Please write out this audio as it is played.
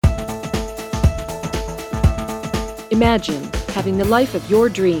Imagine having the life of your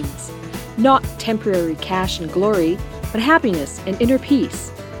dreams. Not temporary cash and glory, but happiness and inner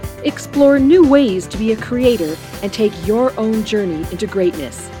peace. Explore new ways to be a creator and take your own journey into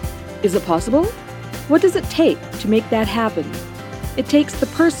greatness. Is it possible? What does it take to make that happen? It takes the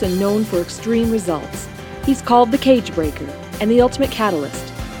person known for extreme results. He's called the cage breaker and the ultimate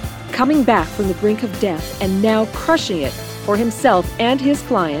catalyst. Coming back from the brink of death and now crushing it for himself and his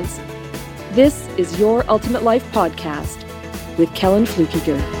clients, this is Your Ultimate Life Podcast with Kellen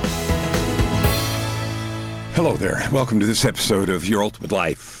Flukiger. Hello there. Welcome to this episode of Your Ultimate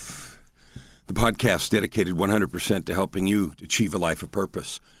Life, the podcast dedicated 100% to helping you achieve a life of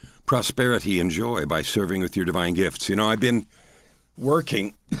purpose, prosperity, and joy by serving with your divine gifts. You know, I've been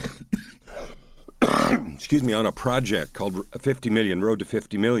working on a project called 50 Million, Road to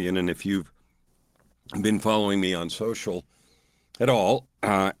 50 Million, and if you've been following me on social at all,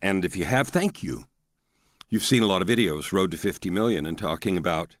 and if you have, thank you. You've seen a lot of videos, Road to 50 Million, and talking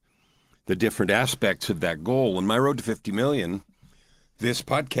about the different aspects of that goal. And my Road to 50 Million, this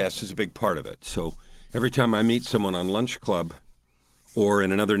podcast is a big part of it. So every time I meet someone on Lunch Club or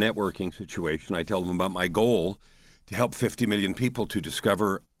in another networking situation, I tell them about my goal to help 50 million people to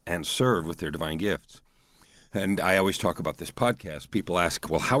discover and serve with their divine gifts. And I always talk about this podcast. People ask,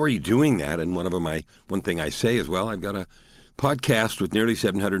 well, how are you doing that? And one thing I say is, well, I've got a podcast with nearly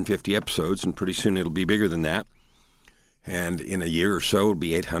 750 episodes, and pretty soon it'll be bigger than that. And in a year or so, it'll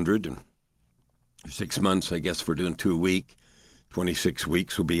be 800. And 6 months, I guess, if we're doing 2 a week. 26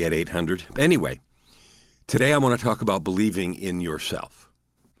 weeks, we'll be at 800. Anyway, today I want to talk about believing in yourself.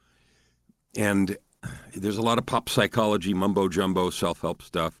 And there's a lot of pop psychology, mumbo-jumbo, self-help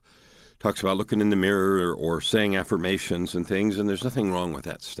stuff. Talks about looking in the mirror or saying affirmations and things, and there's nothing wrong with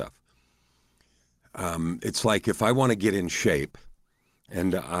that stuff. It's like if I want to get in shape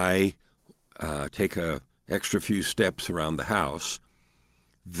and I take a extra few steps around the house,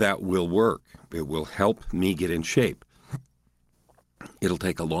 that will work. It will help me get in shape. It'll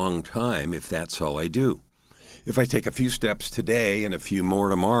take a long time if that's all I do. If I take a few steps today and a few more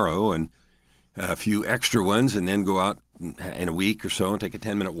tomorrow and a few extra ones and then go out in a week or so and take a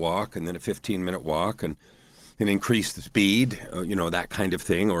 10-minute walk and then a 15-minute walk and increase the speed, that kind of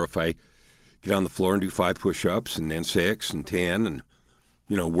thing. Or if I get on the floor and do 5 push-ups and then 6 and 10 and,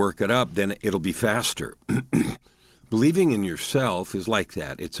 work it up, then it'll be faster. Believing in yourself is like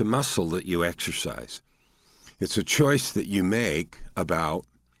that. It's a muscle that you exercise. It's a choice that you make about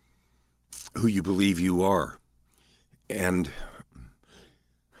who you believe you are. And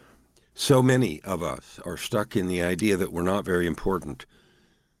so many of us are stuck in the idea that we're not very important.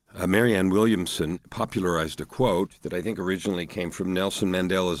 Marianne Williamson popularized a quote that I think originally came from Nelson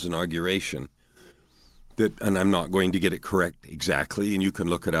Mandela's inauguration. And I'm not going to get it correct exactly, and you can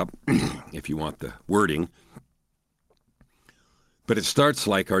look it up if you want the wording. But it starts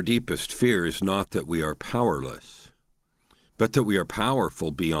like our deepest fear is not that we are powerless, but that we are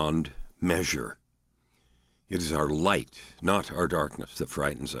powerful beyond measure. It is our light, not our darkness, that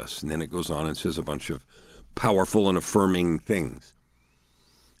frightens us. And then it goes on and says a bunch of powerful and affirming things.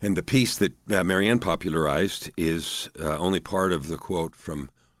 And the piece that Marianne popularized is only part of the quote from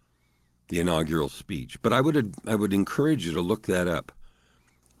the inaugural speech. But I would encourage you to look that up.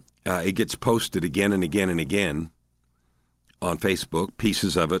 It gets posted again and again and again on Facebook,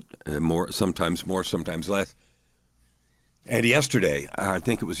 pieces of it, sometimes more, sometimes less. And yesterday,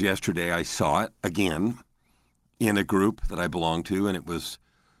 I saw it again in a group that I belong to, and it was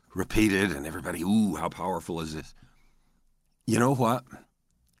repeated, and everybody, ooh, how powerful is this? You know what?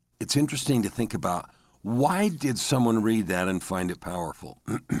 It's interesting to think about, why did someone read that and find it powerful?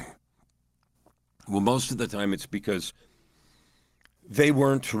 Well, most of the time it's because they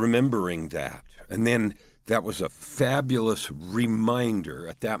weren't remembering that. And then that was a fabulous reminder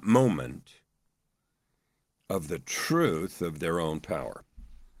at that moment of the truth of their own power.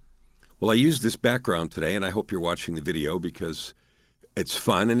 Well, I used this background today, and I hope you're watching the video because it's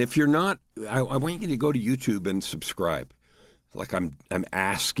fun. And if you're not, I want you to go to YouTube and subscribe. Like I'm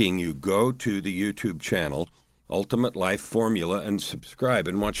asking you, go to the YouTube channel, Ultimate Life Formula, and subscribe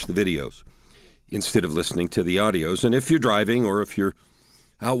and watch the videos instead of listening to the audios. And if you're driving or if you're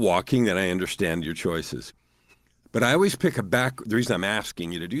out walking, then I understand your choices. But I always pick the reason I'm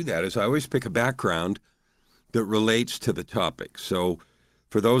asking you to do that is I always pick a background that relates to the topic. So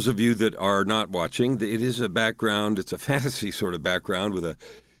for those of you that are not watching, it is a background, it's a fantasy sort of background with a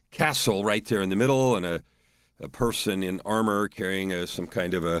castle right there in the middle and a person in armor carrying some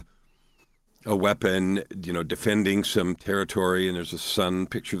kind of a weapon, defending some territory, and there's a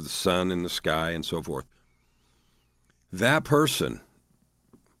picture of the sun in the sky and so forth. That person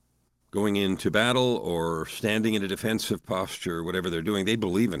going into battle or standing in a defensive posture, whatever they're doing, they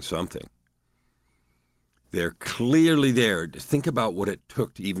believe in something. They're clearly there. Think about what it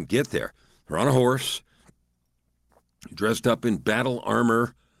took to even get there. They're on a horse, dressed up in battle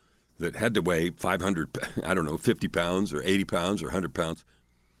armor that had to weigh 50 pounds or 80 pounds or 100 pounds.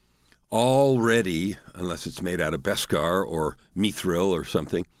 All ready, unless it's made out of Beskar or mithril or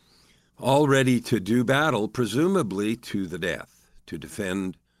something, all ready to do battle, presumably to the death, to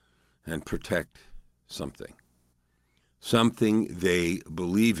defend and protect something they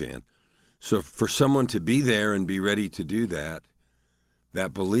believe in. So for someone to be there and be ready to do that,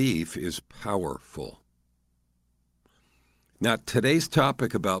 that belief is powerful. Now, today's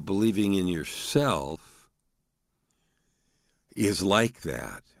topic about believing in yourself is like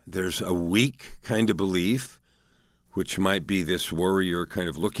that. There's a weak kind of belief, which might be this warrior kind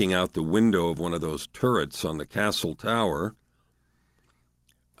of looking out the window of one of those turrets on the castle tower.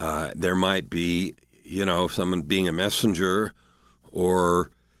 There might be, someone being a messenger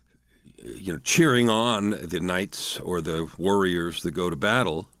or, cheering on the knights or the warriors that go to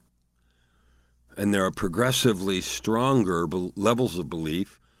battle. And there are progressively stronger levels of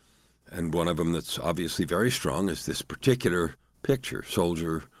belief. And one of them that's obviously very strong is this particular picture,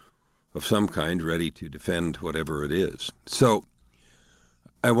 soldier of some kind ready to defend whatever it is. So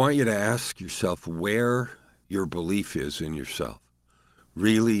I want you to ask yourself where your belief is in yourself.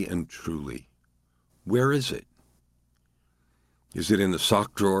 Really and truly. Where is it? Is it in the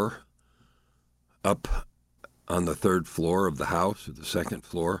sock drawer up on the 3rd floor of the house or the 2nd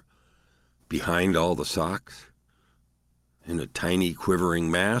floor behind all the socks in a tiny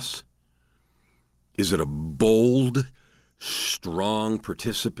quivering mass? Is it a bold, strong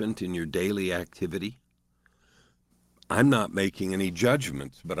participant in your daily activity? I'm not making any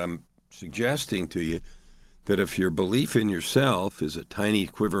judgments, but I'm suggesting to you that if your belief in yourself is a tiny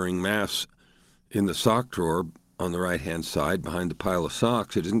quivering mass in the sock drawer on the right-hand side behind the pile of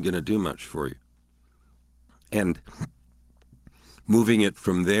socks, it isn't going to do much for you. And moving it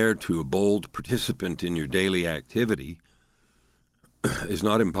from there to a bold participant in your daily activity is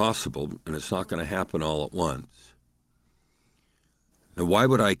not impossible, and it's not going to happen all at once. Now, why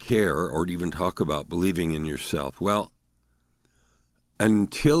would I care or even talk about believing in yourself? Well,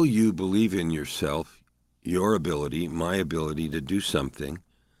 until you believe in yourself, your ability, my ability to do something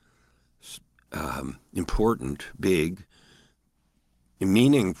important, big,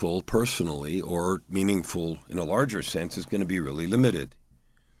 meaningful personally, or meaningful in a larger sense, is going to be really limited.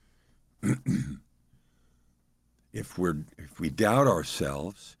 If we doubt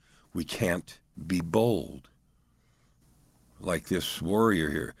ourselves, we can't be bold. Like this warrior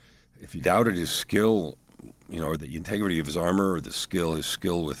here, if he doubted his skill, or the integrity of his armor, or his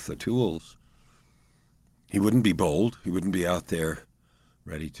skill with the tools, he wouldn't be bold. He wouldn't be out there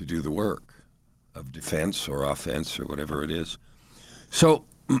ready to do the work of defense or offense or whatever it is. So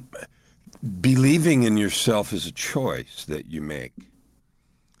believing in yourself is a choice that you make.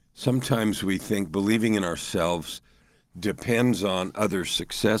 Sometimes we think believing in ourselves depends on other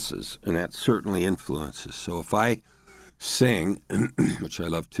successes, and that certainly influences. So if I sing, which I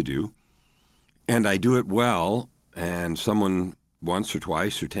love to do, and I do it well, and someone once or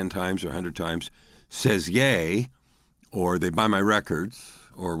twice or 10 times or 100 times says yay, or they buy my records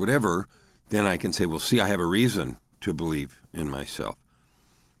or whatever, then I can say, well, see, I have a reason to believe in myself.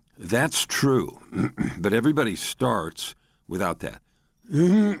 That's true, but everybody starts without that.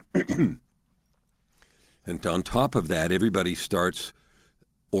 And on top of that, everybody starts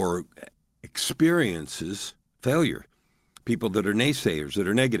or experiences failure. People that are naysayers, that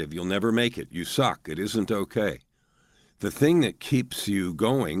are negative, you'll never make it, you suck, it isn't okay. The thing that keeps you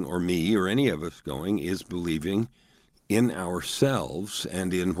going, or me, or any of us going, is believing in ourselves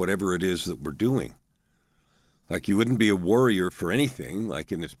and in whatever it is that we're doing. Like you wouldn't be a warrior for anything,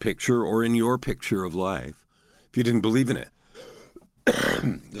 like in this picture or in your picture of life, if you didn't believe in it.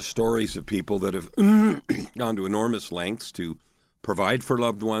 The stories of people that have gone to enormous lengths to provide for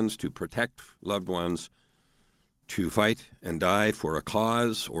loved ones, to protect loved ones, to fight and die for a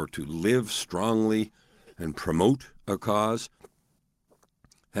cause, or to live strongly and promote a cause.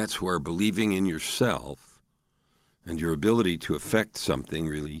 That's where believing in yourself and your ability to affect something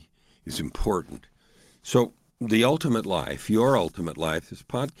really is important. So the ultimate life, your ultimate life, this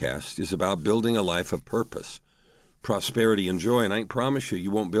podcast is about building a life of purpose, prosperity, and joy. And I promise you,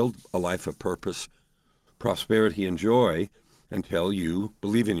 you won't build a life of purpose, prosperity, and joy until you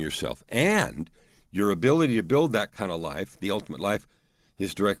believe in yourself. And your ability to build that kind of life, the ultimate life,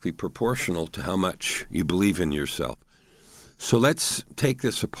 is directly proportional to how much you believe in yourself. So let's take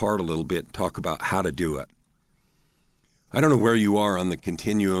this apart a little bit and talk about how to do it. I don't know where you are on the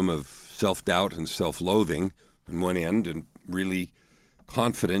continuum of self-doubt and self-loathing on one end, and really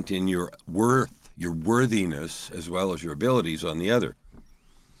confident in your worth, your worthiness, as well as your abilities on the other.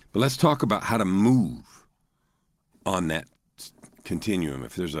 But let's talk about how to move on that continuum.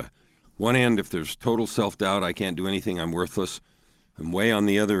 If there's one end, if there's total self-doubt, I can't do anything, I'm worthless. And way on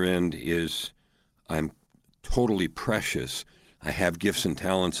the other end is I'm totally precious. I have gifts and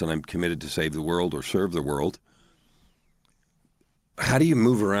talents, and I'm committed to save the world or serve the world. How do you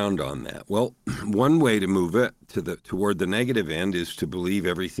move around on that? Well, one way to move it toward the negative end is to believe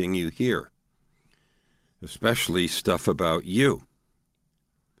everything you hear, especially stuff about you.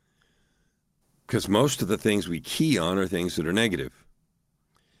 Because most of the things we key on are things that are negative,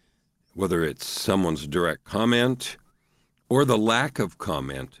 whether it's someone's direct comment or the lack of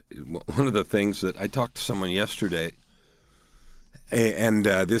comment. One of the things that I talked to someone yesterday, and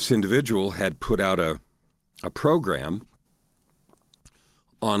this individual had put out a program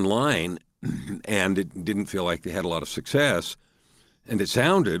online, and it didn't feel like they had a lot of success, and it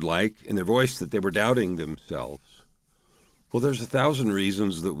sounded like in their voice that they were doubting themselves. Well, there's 1,000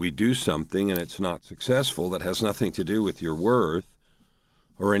 reasons that we do something and it's not successful that has nothing to do with your worth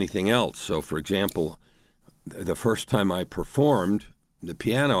or anything else. So, for example, the first time I performed the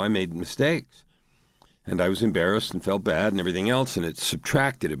piano, I made mistakes. And I was embarrassed and felt bad and everything else, and it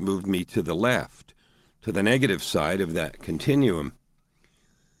subtracted. It moved me to the left, to the negative side of that continuum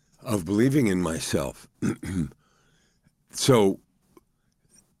of believing in myself. So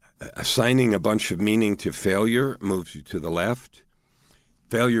assigning a bunch of meaning to failure moves you to the left.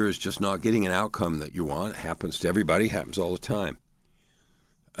 Failure is just not getting an outcome that you want. It happens to everybody, happens all the time.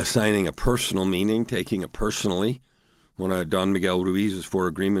 Assigning a personal meaning, taking it personally. One of Don Miguel Ruiz's 4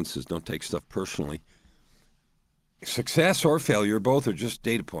 agreements is don't take stuff personally. Success or failure, both are just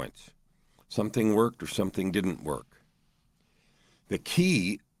data points. Something worked or something didn't work. The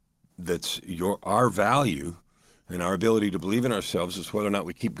key that's our value and our ability to believe in ourselves is whether or not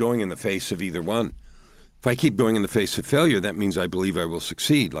we keep going in the face of either one. If I keep going in the face of failure, that means I believe I will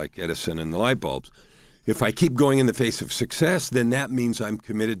succeed, like Edison and the light bulbs. If I keep going in the face of success, then that means I'm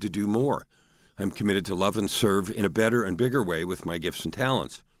committed to do more. I'm committed to love and serve in a better and bigger way with my gifts and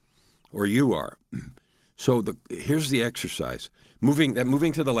talents, or you are. So here's the exercise. Moving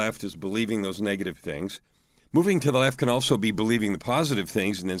to the left is believing those negative things. Moving to the left can also be believing the positive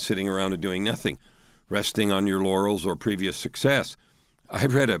things and then sitting around and doing nothing, resting on your laurels or previous success. I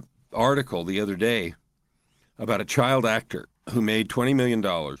read an article the other day about a child actor who made $20 million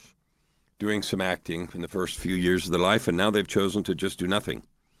doing some acting in the first few years of their life, and now they've chosen to just do nothing,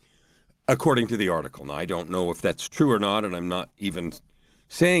 according to the article. Now, I don't know if that's true or not, and I'm not even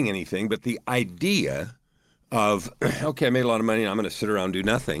saying anything, but the idea of, okay, I made a lot of money, and I'm going to sit around and do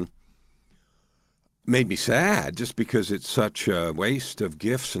nothing, made me sad, just because it's such a waste of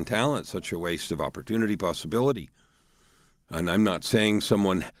gifts and talent, such a waste of opportunity, possibility. And I'm not saying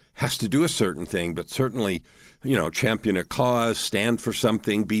someone has to do a certain thing, but certainly, champion a cause, stand for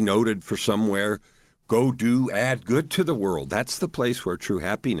something, be noted for somewhere, go do, add good to the world. That's the place where true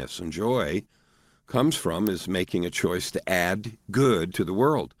happiness and joy comes from, is making a choice to add good to the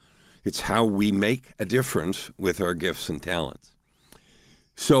world. It's how we make a difference with our gifts and talents.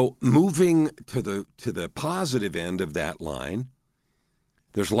 So moving to the positive end of that line,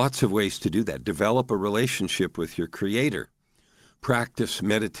 there's lots of ways to do that. Develop a relationship with your Creator. Practice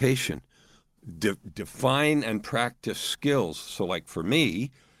meditation. Define and practice skills. So like for me,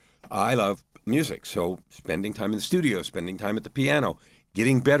 I love music. So spending time in the studio, spending time at the piano,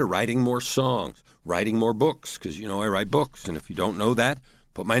 getting better, writing more songs, writing more books, because, I write books. And if you don't know that,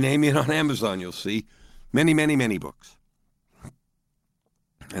 put my name in on Amazon. You'll see many, many, many books.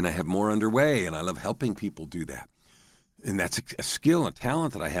 And I have more underway, and I love helping people do that. And that's a skill and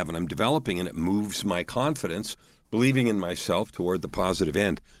talent that I have, and I'm developing, and it moves my confidence, believing in myself, toward the positive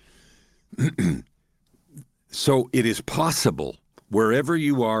end. So it is possible, wherever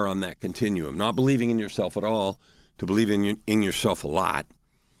you are on that continuum, not believing in yourself at all, to believe in yourself a lot,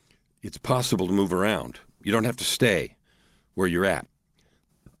 it's possible to move around. You don't have to stay where you're at.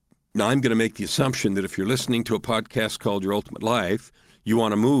 Now, I'm going to make the assumption that if you're listening to a podcast called Your Ultimate Life, you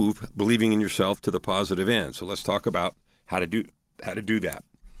want to move believing in yourself to the positive end. So let's talk about how to do that.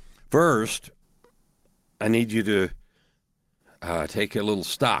 First, I need you to take a little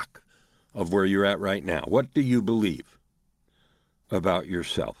stock of where you're at right now. What do you believe about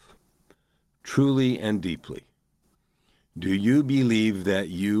yourself, truly and deeply? Do you believe that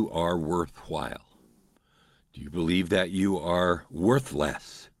you are worthwhile? Do you believe that you are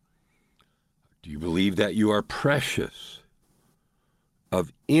worthless? Do you believe that you are precious,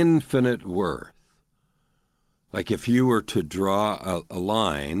 of infinite worth? Like if you were to draw a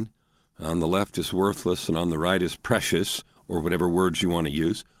line on the left is worthless, and on the right is precious, or whatever words you want to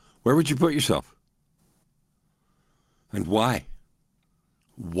use, where would you put yourself? And why?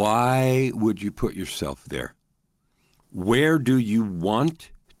 Why would you put yourself there? Where do you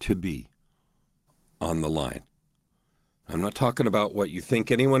want to be on the line? I'm not talking about what you think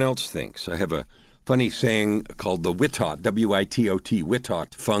anyone else thinks. I have a funny saying called the Witot, W-I-T-O-T,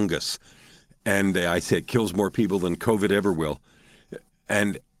 Witot fungus. And I say it kills more people than COVID ever will.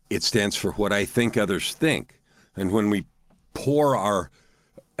 And it stands for what I think others think. And when we pour our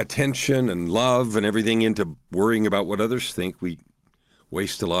attention and love and everything into worrying about what others think, we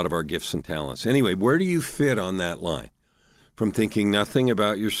waste a lot of our gifts and talents. Anyway, where do you fit on that line? From thinking nothing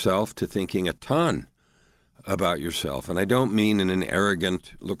about yourself to thinking a ton about yourself. And I don't mean in an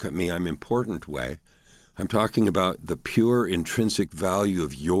arrogant, look at me, I'm important way. I'm talking about the pure intrinsic value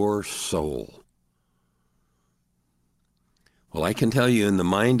of your soul. Well, I can tell you in the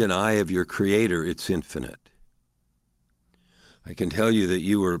mind and eye of your Creator, it's infinite. I can tell you that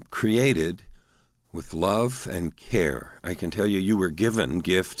you were created with love and care. I can tell you you were given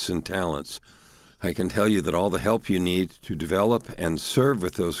gifts and talents. I can tell you that all the help you need to develop and serve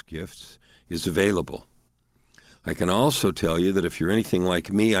with those gifts is available. I can also tell you that if you're anything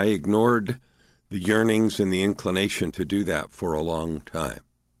like me, I ignored the yearnings and the inclination to do that for a long time.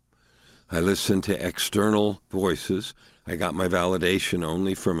 I listened to external voices. I got my validation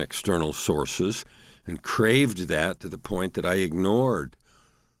only from external sources and craved that to the point that I ignored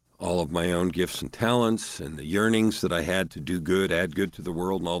all of my own gifts and talents and the yearnings that I had to do good, add good to the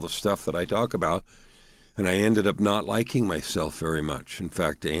world, and all the stuff that I talk about. And I ended up not liking myself very much. In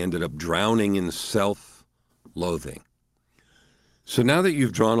fact, I ended up drowning in self-loathing. So now that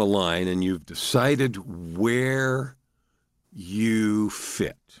you've drawn a line and you've decided where you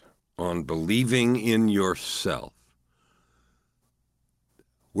fit on believing in yourself,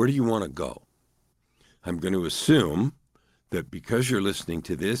 where do you want to go? I'm going to assume that because you're listening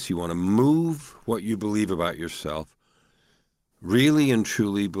to this, you want to move what you believe about yourself, really and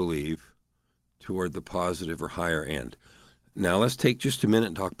truly believe, toward the positive or higher end. Now let's take just a minute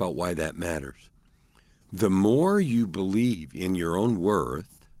and talk about why that matters. The more you believe in your own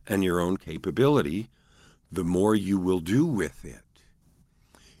worth and your own capability, the more you will do with it.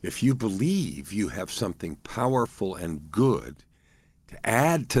 If you believe you have something powerful and good to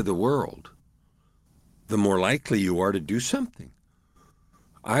add to the world, the more likely you are to do something.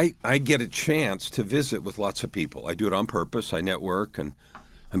 I get a chance to visit with lots of people. I do it on purpose. I network and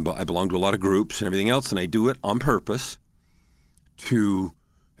I belong to a lot of groups and everything else, and I do it on purpose to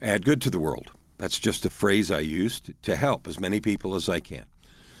add good to the world. That's just a phrase I use to help as many people as I can.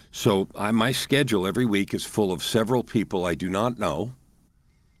 So my schedule every week is full of several people I do not know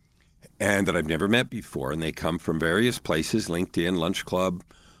and that I've never met before, and they come from various places, LinkedIn, Lunch Club,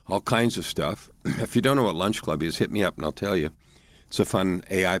 all kinds of stuff. If you don't know what Lunch Club is, hit me up and I'll tell you. It's a fun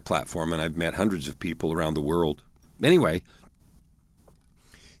AI platform, and I've met hundreds of people around the world. Anyway,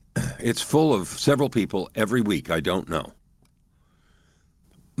 it's full of several people every week I don't know.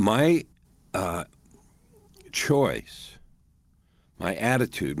 My choice, my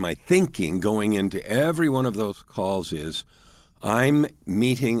attitude, my thinking going into every one of those calls is, I'm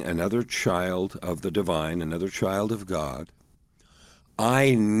meeting another child of the divine, another child of God.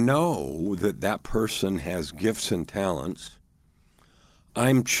 I know that that person has gifts and talents.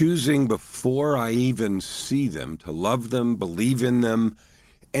 I'm choosing before I even see them to love them, believe in them,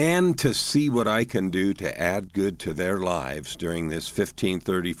 and to see what I can do to add good to their lives during this 15,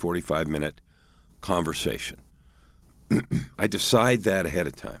 30, 45-minute conversation. I decide that ahead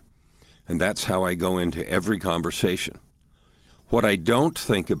of time, and that's how I go into every conversation. What I don't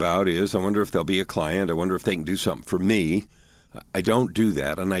think about is, I wonder if they'll be a client, I wonder if they can do something for me. I don't do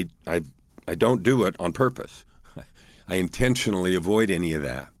that, and I don't do it on purpose. I intentionally avoid any of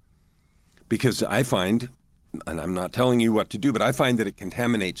that because I find, and I'm not telling you what to do, but I find that it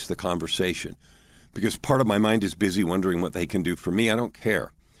contaminates the conversation because part of my mind is busy wondering what they can do for me. I don't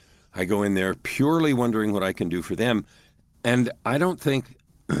care. I go in there purely wondering what I can do for them, and I don't think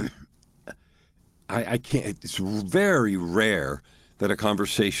I can't. It's very rare that a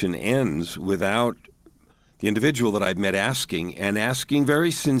conversation ends without the individual that I've met asking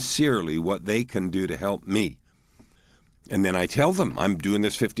very sincerely what they can do to help me. And then I tell them, I'm doing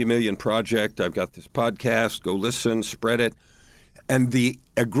this 50 million project. I've got this podcast. Go listen, spread it. And the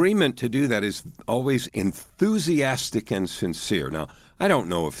agreement to do that is always enthusiastic and sincere. Now, I don't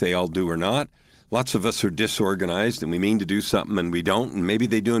know if they all do or not. Lots of us are disorganized and we mean to do something and we don't. And maybe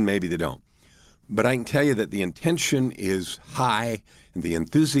they do and maybe they don't. But I can tell you that the intention is high and the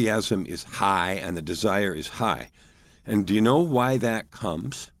enthusiasm is high and the desire is high. And do you know why that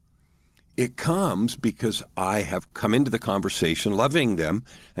comes? It comes because I have come into the conversation loving them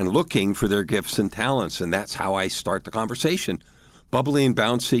and looking for their gifts and talents. And that's how I start the conversation. Bubbly and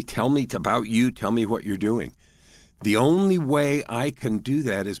bouncy, tell me about you, tell me what you're doing. The only way I can do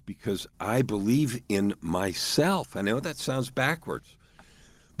that is because I believe in myself. I know that sounds backwards,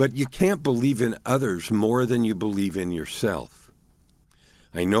 but you can't believe in others more than you believe in yourself.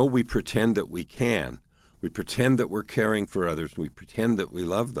 I know we pretend that we can. We pretend that we're caring for others. We pretend that we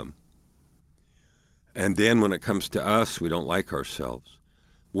love them. And then when it comes to us, we don't like ourselves.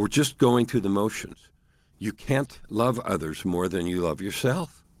 We're just going through the motions. You can't love others more than you love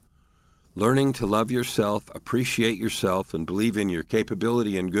yourself. Learning to love yourself, appreciate yourself, and believe in your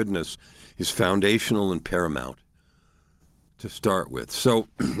capability and goodness is foundational and paramount to start with. So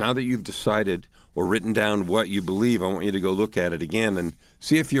now that you've decided or written down what you believe, I want you to go look at it again and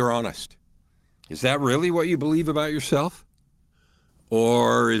see if you're honest. Is that really what you believe about yourself?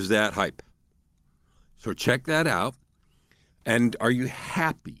 Or is that hype? So check that out. And are you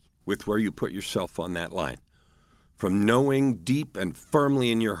happy with where you put yourself on that line? From knowing deep and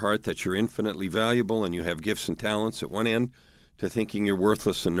firmly in your heart that you're infinitely valuable and you have gifts and talents at one end, to thinking you're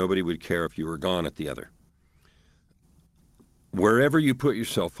worthless and nobody would care if you were gone at the other. Wherever you put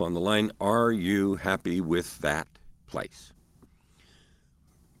yourself on the line, are you happy with that place?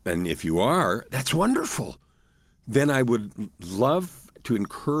 And if you are, that's wonderful. Then I would love to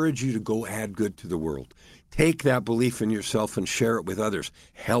encourage you to go add good to the world. Take that belief in yourself and share it with others.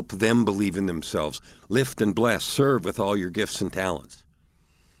 Help them believe in themselves. Lift and bless. Serve with all your gifts and talents.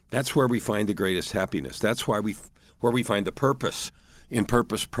 That's where we find the greatest happiness. That's where we find the purpose. In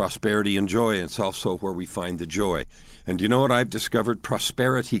purpose, prosperity, and joy. It's also where we find the joy. And you know what I've discovered?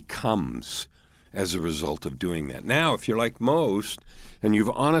 Prosperity comes as a result of doing that. Now, if you're like most, and you've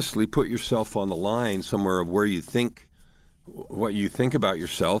honestly put yourself on the line somewhere of where you think, what you think about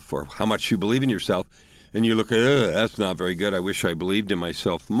yourself or how much you believe in yourself, and you look, that's not very good, I wish I believed in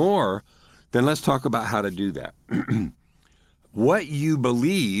myself more, then let's talk about how to do that. What you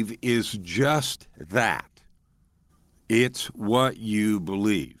believe is just that. It's what you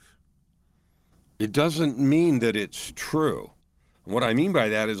believe. It doesn't mean that it's true. And what I mean by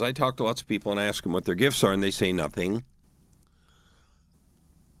that is I talk to lots of people and I ask them what their gifts are, and they say nothing.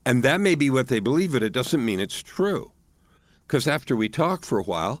 And that may be what they believe, but it doesn't mean it's true. Because after we talk for a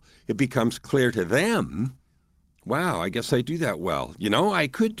while, it becomes clear to them, wow, I guess I do that well. You know, I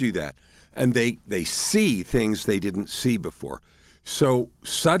could do that. And they see things they didn't see before. So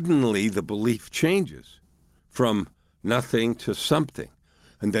suddenly the belief changes from nothing to something,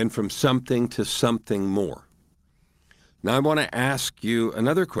 and then from something to something more. Now I want to ask you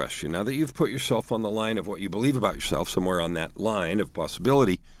another question. Now that you've put yourself on the line of what you believe about yourself, somewhere on that line of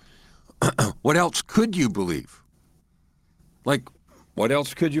possibility, what else could you believe? Like, what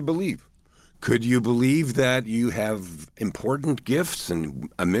else could you believe? Could you believe that you have important gifts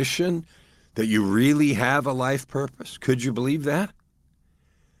and a mission, that you really have a life purpose? Could you believe that?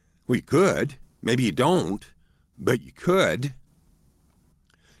 We could. Maybe you don't, but you could.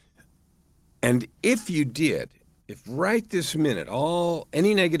 And if you did, if right this minute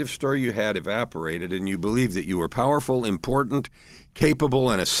any negative story you had evaporated and you believed that you were powerful, important, capable,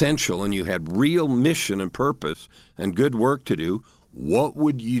 and essential, and you had real mission and purpose and good work to do, what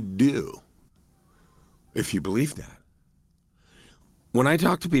would you do if you believed that? When I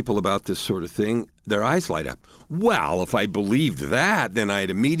talk to people about this sort of thing, their eyes light up. Well, if I believed that, then I'd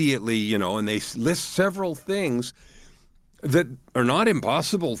immediately, and they list several things that are not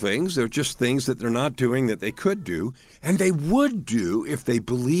impossible things. They're just things that they're not doing that they could do, and they would do if they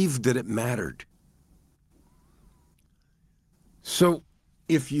believed that it mattered. So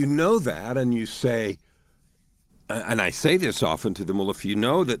if you know that and you say, and I say this often to them, well, if you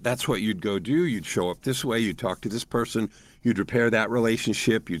know that that's what you'd go do, you'd show up this way, you'd talk to this person, you'd repair that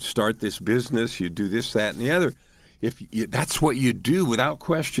relationship, you'd start this business, you'd do this, that, and the other. That's what you'd do without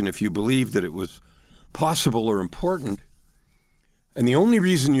question if you believed that it was possible or important. And the only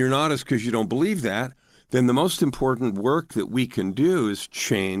reason you're not is because you don't believe that, then the most important work that we can do is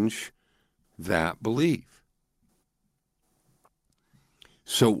change that belief.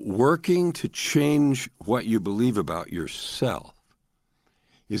 So working to change what you believe about yourself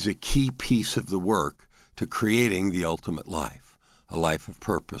is a key piece of the work to creating the ultimate life, a life of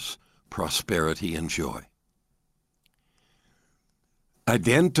purpose, prosperity, and joy.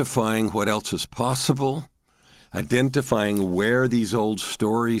 Identifying what else is possible, identifying where these old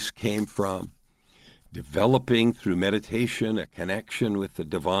stories came from, developing through meditation a connection with the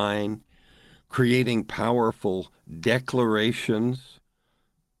divine, creating powerful declarations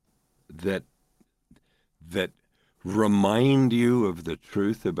that remind you of the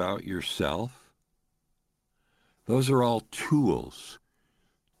truth about yourself. Those are all tools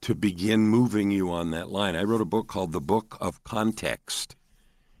to begin moving you on that line. I wrote a book called The Book of Context.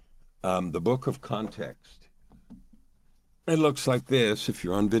 The Book of Context. It looks like this if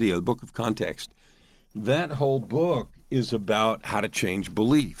you're on video, The Book of Context. That whole book is about how to change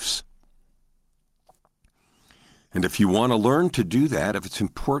beliefs. And if you want to learn to do that, if it's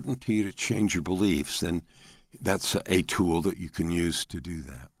important to you to change your beliefs, then that's a tool that you can use to do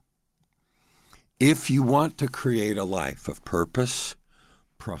that. If you want to create a life of purpose,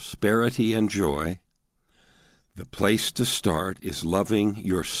 prosperity, and joy, the place to start is loving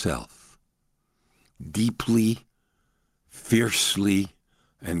yourself deeply, fiercely,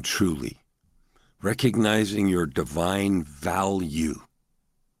 and truly, recognizing your divine value.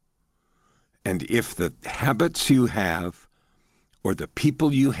 And if the habits you have, or the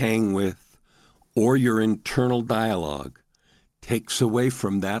people you hang with, or your internal dialogue takes away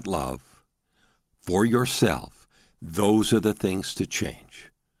from that love for yourself, those are the things to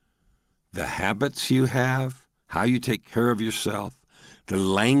change. The habits you have, how you take care of yourself, the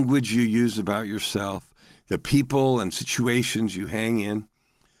language you use about yourself, the people and situations you hang in,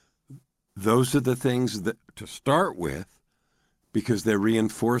 those are the things that to start with, because they're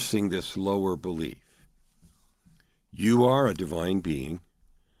reinforcing this lower belief. You are a divine being.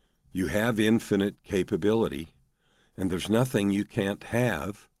 You have infinite capability, and there's nothing you can't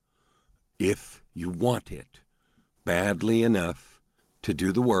have if you want it badly enough to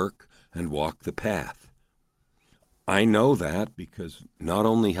do the work and walk the path. I know that because not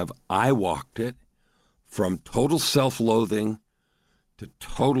only have I walked it from total self-loathing to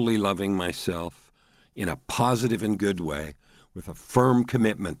totally loving myself in a positive and good way with a firm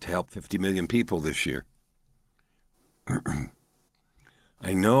commitment to help 50 million people this year.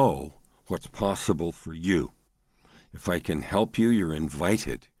 I know what's possible for you. If I can help you, you're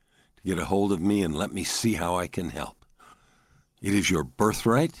invited to get a hold of me and let me see how I can help. It is your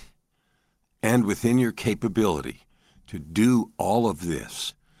birthright and within your capability to do all of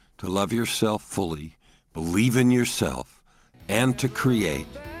this, to love yourself fully, believe in yourself, and to create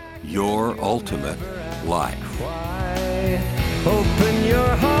your ultimate life. Open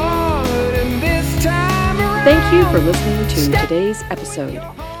your heart and this time around. Thank you for listening to today's episode.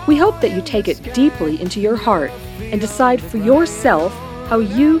 We hope that you take it deeply into your heart and decide for yourself how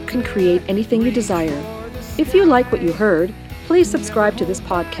you can create anything you desire. If you like what you heard, please subscribe to this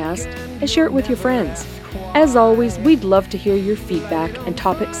podcast and share it with your friends. As always, we'd love to hear your feedback and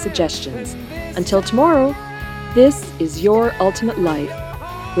topic suggestions. Until tomorrow, this is Your Ultimate Life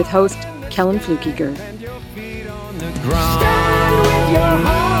with host Kellen Flukiger. Stand with your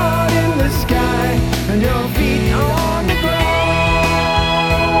heart in the sky and your feet on